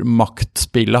 hvor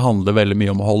maktspillet handler veldig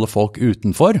mye om å holde folk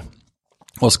utenfor,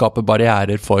 og skape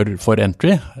barrierer for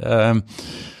entry,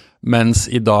 mens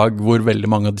i dag hvor veldig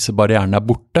mange av disse barrierene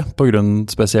borte,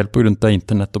 spesielt på grunn av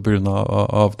internett og på grunn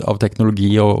av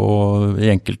teknologi og i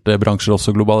enkelte bransjer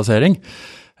også globalisering,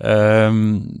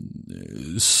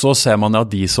 så ser man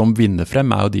at de som vinner frem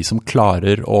jo de som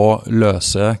klarer å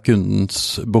løse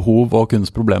kundens behov og kundens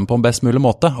problemer på en best mulig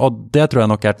måte, og det tror jeg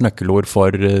nok et nøkkelord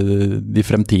for de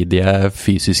fremtidige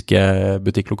fysiske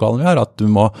butikklokalene vi har, at du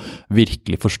må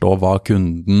virkelig forstå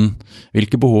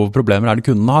hvilke behov og problemer det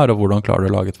kunden har, og hvordan klarer du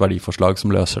å lage et verdiforslag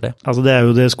som løser det. Altså det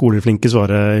jo det skoleflinke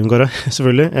svaret, Jon Kåre,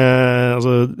 selvfølgelig.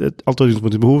 Altså alt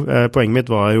utgangspunkt i behov. Poenget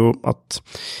mitt var jo at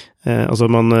altså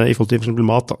i forhold til for eksempel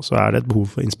mat da, så det et behov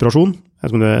for inspirasjon. Jeg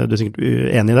vet ikke om du sikkert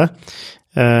enig i det.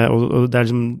 Og det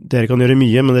liksom, dere kan gjøre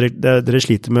mye, men dere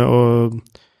sliter med å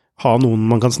ha noen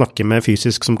man kan snakke med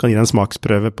fysisk som kan gi deg en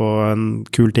smaksprøve på en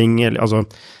kul ting, eller altså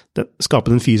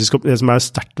skape det som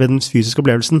sterkt ved den fysiske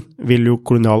opplevelsen, vil jo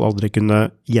Kolonial aldri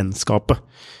kunne gjenskape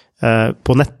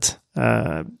på nett.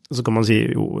 Så kan man si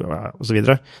jo, og så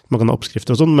videre. Man kan ha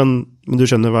oppskrifter og sånn, men du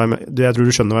skjønner jeg tror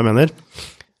du skjønner hva jeg mener.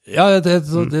 Ja,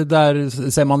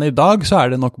 ser man i dag, så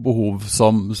det nok behov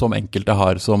som enkelte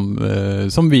har, som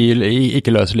vi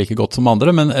ikke løser like godt som andre,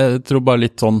 men jeg tror bare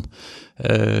litt sånn,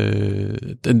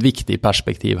 et viktig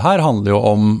perspektiv her handler jo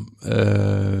om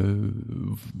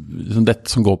dette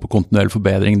som går på kontinuerlig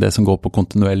forbedring, det som går på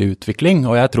kontinuerlig utvikling,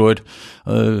 og jeg tror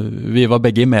vi var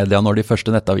begge i media når de første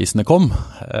nettavisene kom,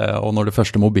 og når de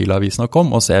første mobilavisene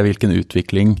kom, og se hvilken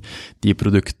utvikling de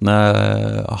produktene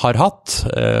har hatt,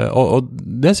 og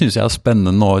det synes jeg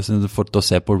spennende nå, for å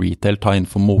se på retail, ta inn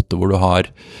for mote hvor du har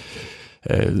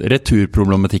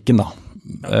returproblematikken da.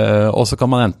 Og så kan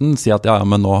man enten si at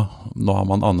men nå har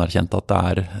man anerkjent at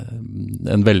det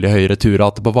en veldig høy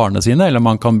returrate på varene sine, eller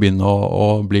man kan begynne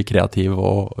å bli kreativ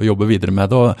og jobbe videre med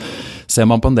det, og ser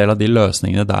man på en del av de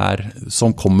løsningene der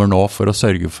som kommer nå for å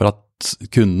sørge for at at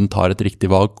kunden tar et riktig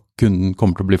valg, kunden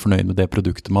kommer til å bli fornøyd med det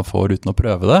produktet man får uten å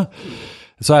prøve det,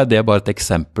 så det bare et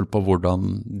eksempel på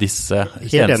hvordan disse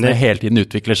tjenestene hele tiden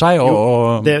utvikler seg.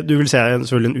 Det du vil se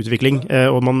selvfølgelig en utvikling,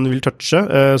 og man vil touche,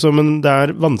 men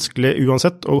det vanskelig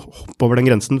uansett å hoppe over den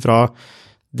grensen fra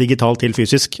digitalt til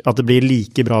fysisk, at det blir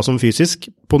like bra som fysisk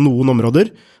på noen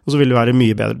områder, og så vil det være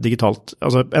mye bedre digitalt,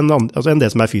 enn det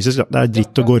som fysisk. Da. Det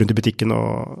dritt å gå rundt i butikken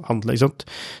og handle, ikke sant?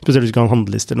 Spesielt hvis du kan ha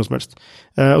handlelister eller noe som helst.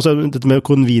 Og så dette med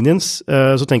convenience,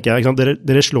 så tenker jeg, ikke sant?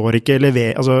 Dere slår ikke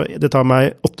det tar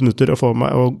meg 8 minutter å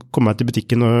komme meg til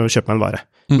butikken og kjøpe meg en vare,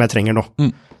 som jeg trenger nå.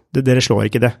 Dere slår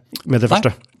ikke det med det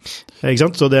første. Ikke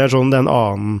sant? Så det er en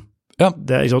annen,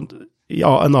 det er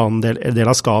en annen del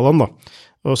av skalaen da.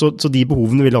 Og så de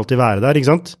behovene vil alltid være der,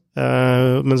 ikke sant?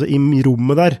 Men så i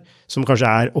rommet der, som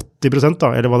kanskje 80%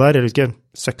 da, eller hva det eller ikke,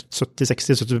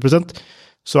 70-60-70%,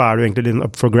 så det jo egentlig litt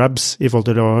up for grabs i forhold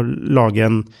til å lage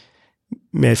en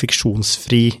mer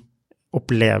friksjonsfri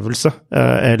opplevelse,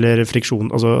 eller friksjon,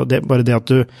 bare det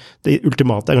at det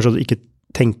ultimate kanskje at du ikke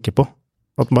tenker på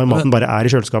at maten bare i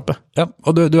kjøleskapet. Ja,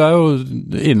 og du jo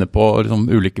inne på liksom,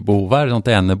 ulike behov her.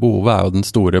 Det ene behovet jo den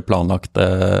store planlagte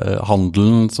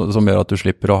handelen som gjør at du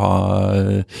slipper å ha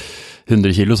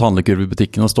 100 kilos handlekurv i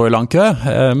butikken og stå i lang kø.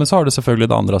 Men så har du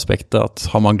selvfølgelig det andre aspektet at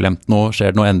har man glemt noe,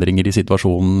 skjer det noen endringer i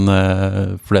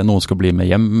situasjonen fordi noen skal bli med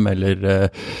hjem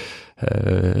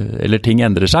eller ting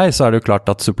endrer seg, så det jo klart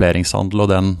at suppleringshandel og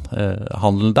den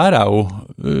handelen der jo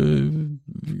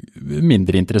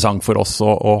mindre interessant for oss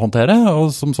å håndtere, og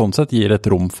som sånn sett gir et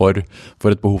rom for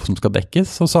et behov som skal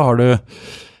dekkes. Og så har du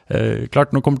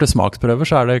klart, når det kommer til smaksprøver,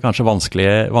 så det kanskje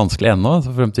vanskelig ennå,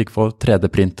 så frem til ikke få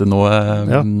 3D-printe noe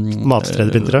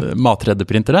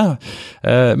mat-3D-printere.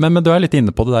 Men du litt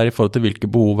inne på det der i forhold til hvilke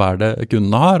behov det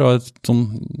kundene har, og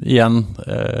igjen,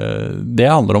 det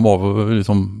handler om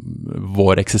liksom,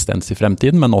 vår eksistens i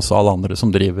fremtiden, men også alle andre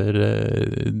som driver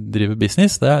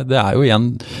business. Det jo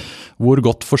igjen, hvor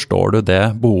godt forstår du det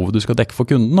behovet du skal dekke for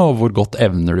kunden, og hvor godt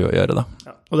evner du å gjøre det?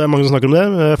 Ja. Og det mange som snakker om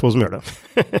det, få som gjør det.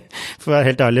 For å være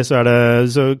helt ærlig,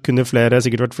 så kunne flere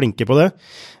sikkert vært flinke på det.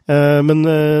 Men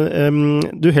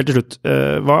du, helt til slutt,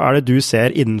 hva det du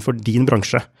ser innenfor din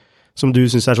bransje, som du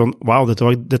synes sånn, wow, dette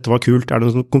var kult? Det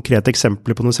noen konkrete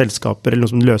eksempler på noen selskaper, eller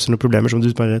noen som løser noen problemer, som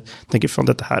du bare tenker, faen,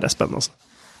 dette her spennende, altså?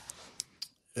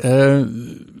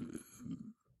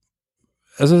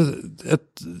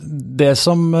 Det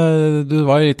som du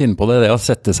var litt inne på det å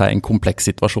sette seg i en kompleks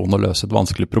situasjon og løse et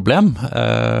vanskelig problem,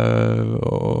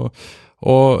 og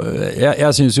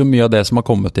jeg synes jo mye av det som har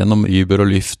kommet gjennom Uber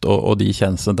og Lyft og de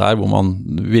tjenestene der hvor man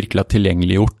virkelig har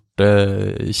tilgjengeliggjort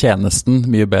tjenesten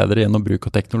mye bedre gjennom bruk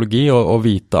av teknologi og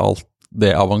vite alt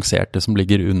det avanserte som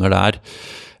ligger under der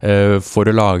for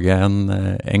å lage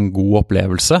en god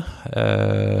opplevelse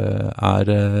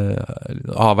har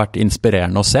vært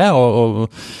inspirerende å se, og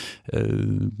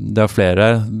det flere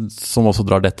som også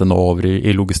drar dette nå over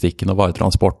i logistikken og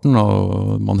varetransporten,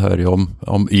 og man hører jo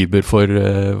om Uber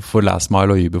for last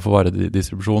mile og Uber for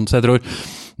varedistribusjon, så jeg tror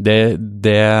det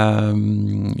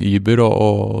Uber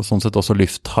og sånn sett også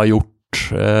Lyft har gjort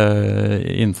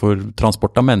innenfor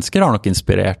transport av mennesker har nok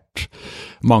inspirert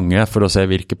mange for å se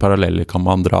hvilke paralleller kan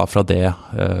man dra fra det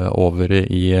over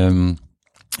i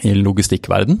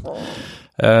logistikkverden.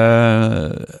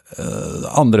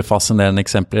 Andre fascinerende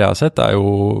eksempler jeg har sett jo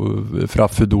fra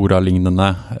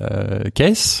Foodora-lignende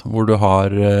case, hvor du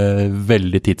har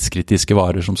veldig tidskritiske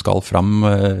varer som skal fram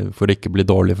for å ikke bli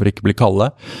dårlige, for å ikke bli kalde.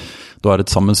 Du har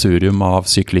et sammensurium av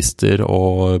syklister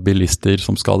og bilister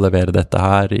som skal levere dette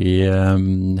her i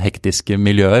hektiske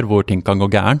miljøer hvor ting kan gå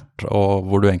gærent, og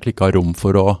hvor du egentlig ikke har rom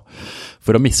for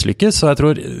å mislykkes. Så jeg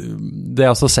tror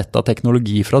det å sette av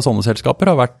teknologi fra sånne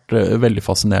selskaper har vært veldig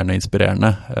fascinerende og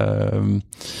inspirerende.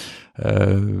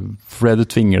 Fordi du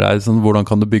tvinger deg, hvordan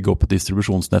kan du bygge opp et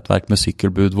distribusjonsnettverk med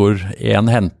sykkelbud hvor en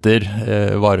henter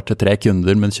varer til 3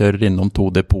 kunder, men kjører innom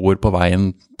 2 depoter på veien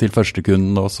til første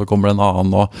kunden, og så kommer det en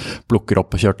annen og plukker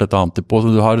opp og kjørt et annet depot, så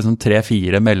du har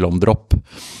 3-4 mellomdropp.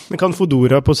 Men kan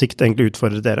Foodora på sikt egentlig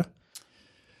utfordre dere?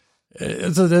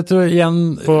 Så det tror jeg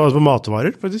igjen... På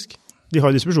matvarer, faktisk. De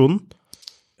har distribusjonen.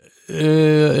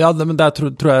 Ja, men der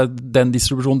tror jeg den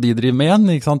distribusjonen de driver med igjen,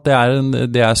 ikke sant?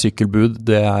 Det sykkelbud,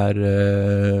 det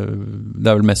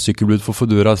vel mest sykkelbud for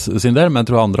Foodora sin del, men jeg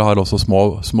tror andre har også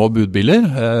små budbiler.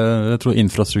 Jeg tror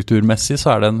infrastrukturmessig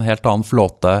så det en helt annen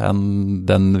flåte enn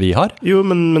den vi har. Jo,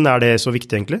 men det så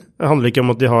viktig egentlig? Det handler ikke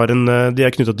om at de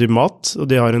knyttet til mat, og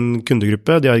de har en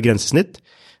kundegruppe, de har et grensesnitt,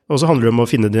 og så handler det om å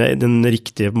finne den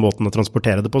riktige måten å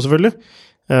transportere det på, selvfølgelig.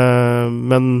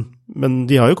 Men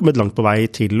de har jo kommet langt på vei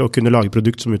til å kunne lage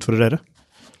produkt som utfordrer dere.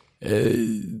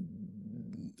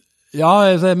 Ja,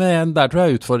 men der tror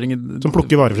jeg utfordringen... Som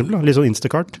plukker varer, for eksempel, litt sånn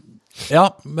Instacart. Ja,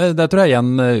 men der tror jeg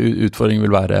igjen utfordringen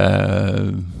vil være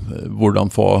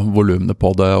hvordan få volumene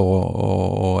på det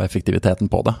og effektiviteten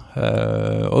på det.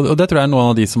 Og det tror jeg er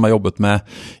noen av de som har jobbet med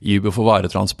Uber for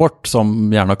varetransport,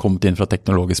 som gjerne har kommet inn fra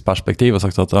teknologisk perspektiv og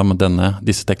sagt at ja, men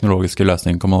disse teknologiske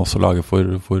løsningene kan man også lage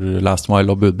for last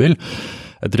mile og budbil.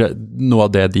 Jeg tror noe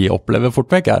av det de opplever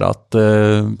fort vekk er at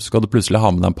skal du plutselig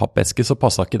ha med deg en pappeske, så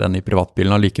passer ikke den i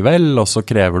privatbilen allikevel, og så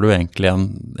krever du egentlig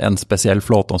en spesiell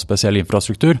flåte og en spesiell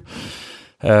infrastruktur.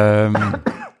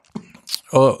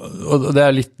 Og det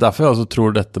er litt derfor jeg også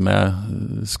tror dette med,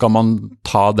 skal man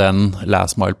ta den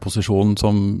last mile-posisjonen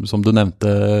som du nevnte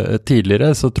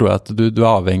tidligere, så tror jeg at du er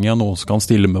avhengig av noen som kan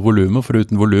stille med volumet, for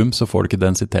uten volum så får du ikke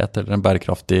densitet eller en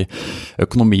bærekraftig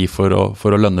økonomi for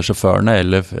å lønne sjåførene,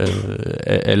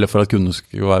 eller for at kunden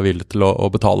skal være villig til å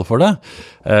betale for det.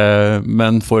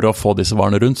 Men for å få disse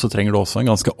varene rundt, så trenger du også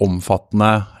en ganske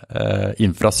omfattende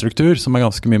infrastruktur, som er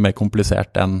ganske mye mer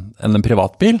komplisert enn en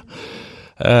privatbil.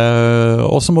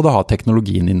 Og så må du ha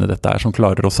teknologien inn i dette her som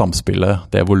klarer å samspille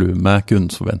det volumet,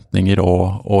 kundens forventninger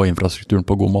og infrastrukturen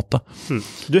på god måte.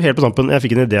 Du, helt på tampen, jeg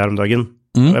fikk en idé her om dagen.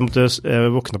 Jeg måtte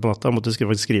våkne på natta og måtte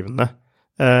skrive den ned.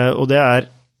 Og det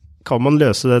kan man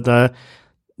løse det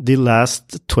the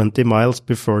last 20 miles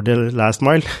before the last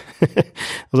mile?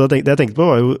 Altså, det jeg tenkte på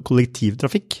var jo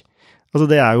kollektivtrafikk. Altså,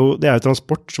 det er jo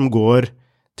transport som går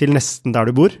til nesten der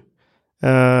du bor,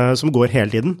 som går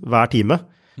hele tiden, hver time.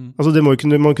 Altså man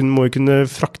må jo kunne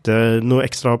frakte noe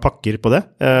ekstra pakker på det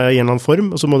i en eller annen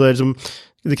form, og så må det liksom,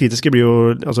 det kritiske blir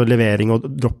jo altså levering og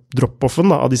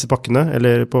drop-offen av disse pakkene,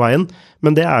 eller på veien,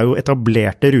 men det er jo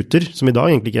etablerte ruter, som i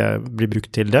dag egentlig ikke blir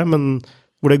brukt til det, men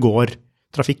hvor det går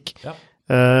trafikk. Ja.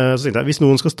 Så tenkte jeg, hvis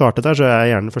noen skal starte der, så er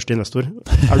jeg gjerne første investor.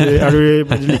 Er du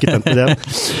like tent med det?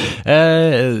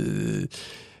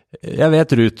 Jeg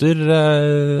vet Ruter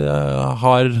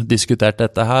har diskutert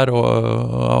dette her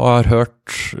og har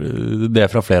hørt det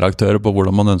fra flere aktører på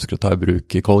hvordan man ønsker å ta i bruk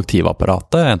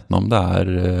kollektivapparatet, enten om det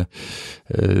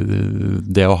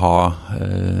det å ha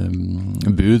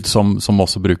bud som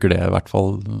også bruker det, i hvert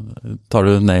fall tar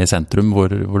du ned i sentrum hvor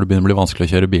det begynner å bli vanskelig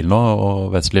å kjøre bil nå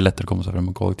og vesentlig lettere å komme seg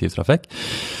frem med kollektivtrafikk.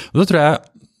 Og da tror jeg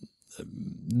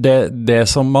det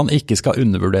som man ikke skal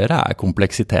undervurdere er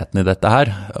kompleksiteten i dette her,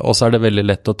 og så er det veldig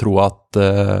lett å tro at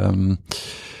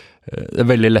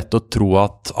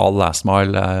all last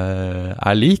mile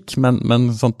er lik, men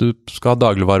sånn at du skal ha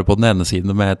dagligvare på den ene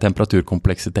siden med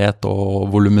temperaturkompleksitet og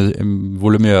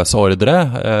voluminøse ordre,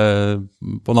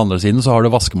 på den andre siden så har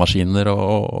du vaskemaskiner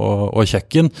og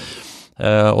kjøkken,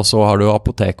 og så har du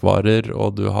apotekvarer,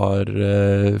 og du har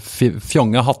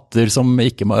fjonge hatter som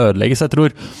ikke må ødelegges, jeg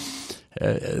tror.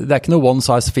 Det er ikke noe one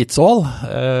size fits all.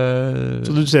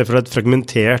 Så du ser for deg et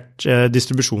fragmentert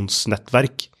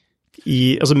distribusjonsnettverk,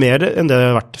 altså mer enn det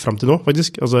har vært frem til nå,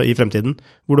 faktisk, altså i fremtiden,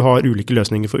 hvor du har ulike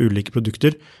løsninger for ulike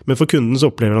produkter, men for kunden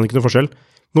så opplever han ikke noe forskjell.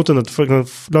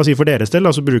 La oss si for deres del,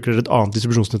 så bruker dere et annet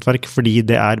distribusjonsnettverk fordi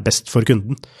det er best for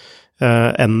kunden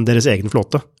enn deres egen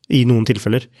flåte, i noen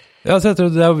tilfeller. Ja, så jeg tror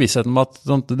det er jo vissheten med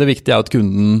at det viktige er at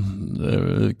kunden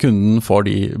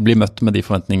blir møtt med de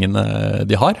forventningene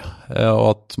de har, og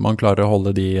at man klarer å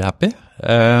holde de happy.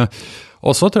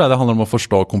 Og så tror jeg det handler om å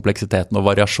forstå kompleksiteten og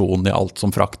variasjonen i alt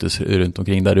som fraktes rundt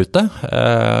omkring der ute.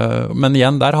 Men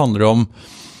igjen, der handler det om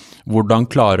hvordan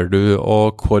klarer du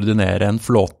å koordinere en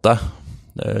flåte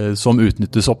som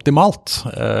utnyttes optimalt.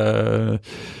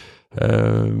 Vel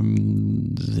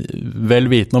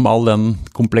vitende om all den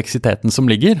kompleksiteten som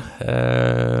ligger.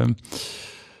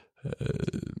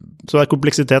 Så det er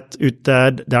kompleksitet det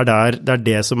er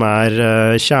det som er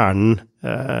kjernen,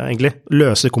 egentlig.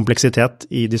 Løse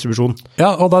kompleksitet i distribusjon.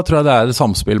 Ja, og da tror jeg det er et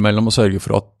samspill mellom å sørge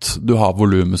for at du har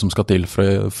volumet som skal til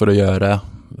for å gjøre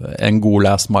en god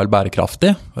last mile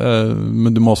bærekraftig,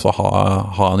 men du må også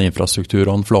ha en infrastruktur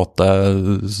og en flåte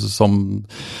som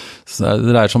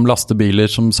det er som lastebiler,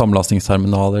 som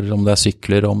samlastningsterminaler, om det er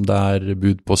sykler, om det er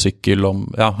bud på sykkel,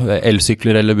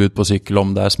 elsykler eller bud på sykkel,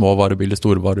 om det er små varebiler,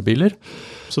 store varebiler.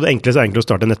 Så det enkleste er egentlig å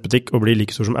starte en nettbutikk og bli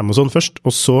like stor som Amazon først,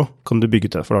 og så kan du bygge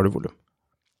til, for da har du volum.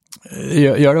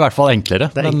 Gjør det i hvert fall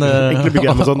enklere. Det er enklere å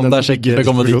bygge Amazon. Om det er sikkert å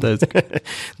komme dit.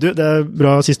 Du, det er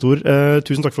bra siste ord.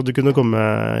 Tusen takk for at du kunne komme,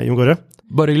 Jon Kåre.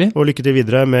 Bare hyggelig. Og lykke til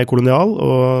videre med Kolonial,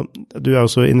 og du er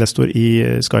også investor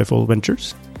i Skyfall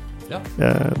Ventures. Ja.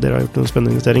 Dere har gjort noen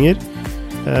spennende investeringer.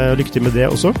 Lykke til med det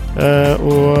også,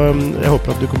 og jeg håper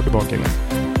at du kommer tilbake en gang.